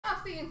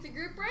CNC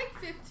group break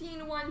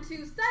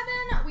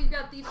 15127. We've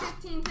got the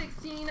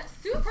 1516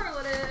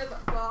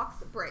 Superlative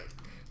box break.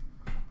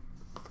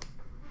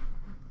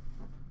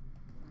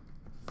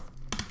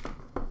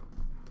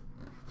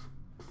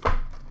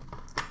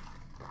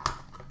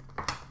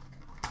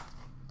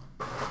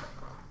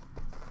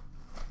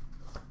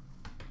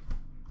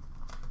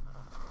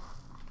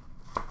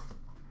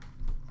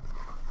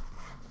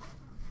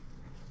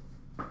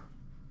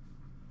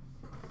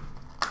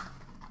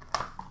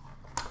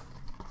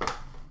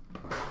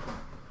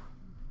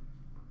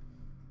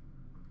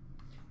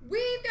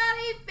 We've got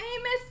a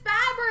Famous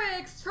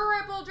Fabrics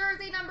triple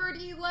jersey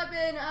numbered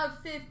 11 of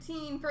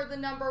 15 for the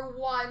number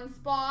 1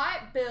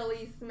 spot,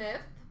 Billy Smith.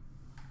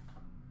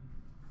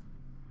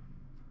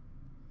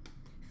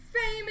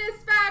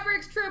 Famous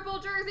Fabrics triple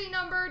jersey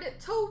numbered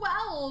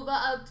 12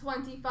 of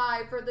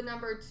 25 for the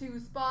number 2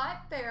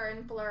 spot,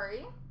 Theron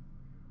Fleury.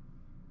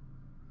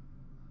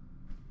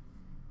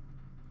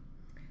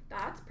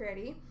 That's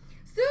pretty.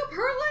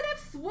 Superlative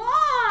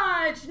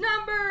swatch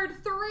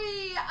numbered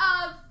 3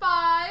 of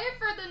 5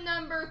 for the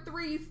number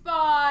 3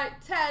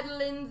 spot, Ted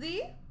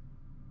Lindsay.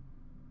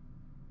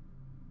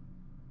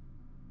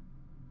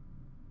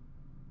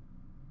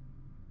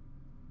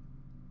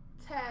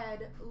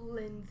 Ted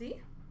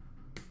Lindsay.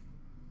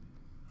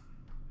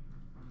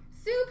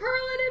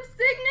 Superlative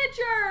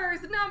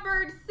signatures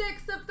numbered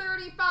 6 of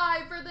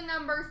 35 for the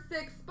number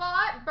 6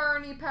 spot,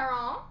 Bernie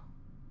Perron.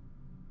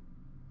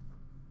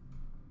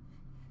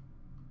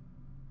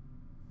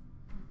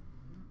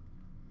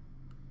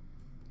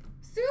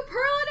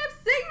 Superlative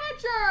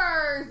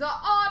signatures,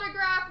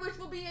 autograph, which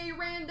will be a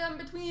random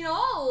between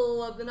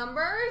all of the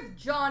numbers,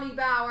 Johnny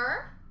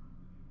Bauer.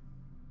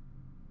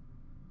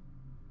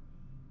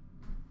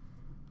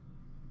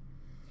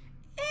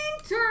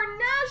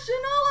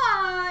 International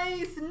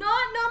Ice,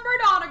 not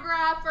numbered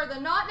autograph for the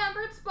not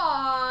numbered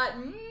spot,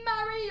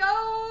 Mario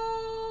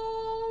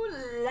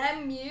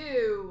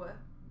Lemieux.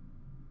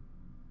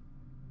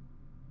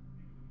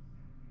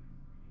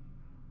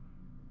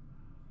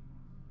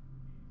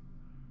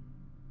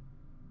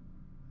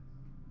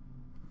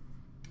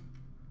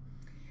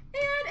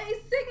 And a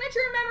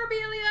signature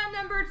memorabilia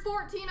numbered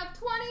 14 of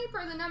 20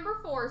 for the number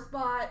 4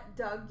 spot,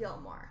 Doug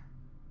Gilmore.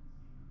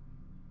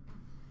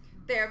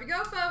 There we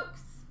go,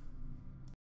 folks.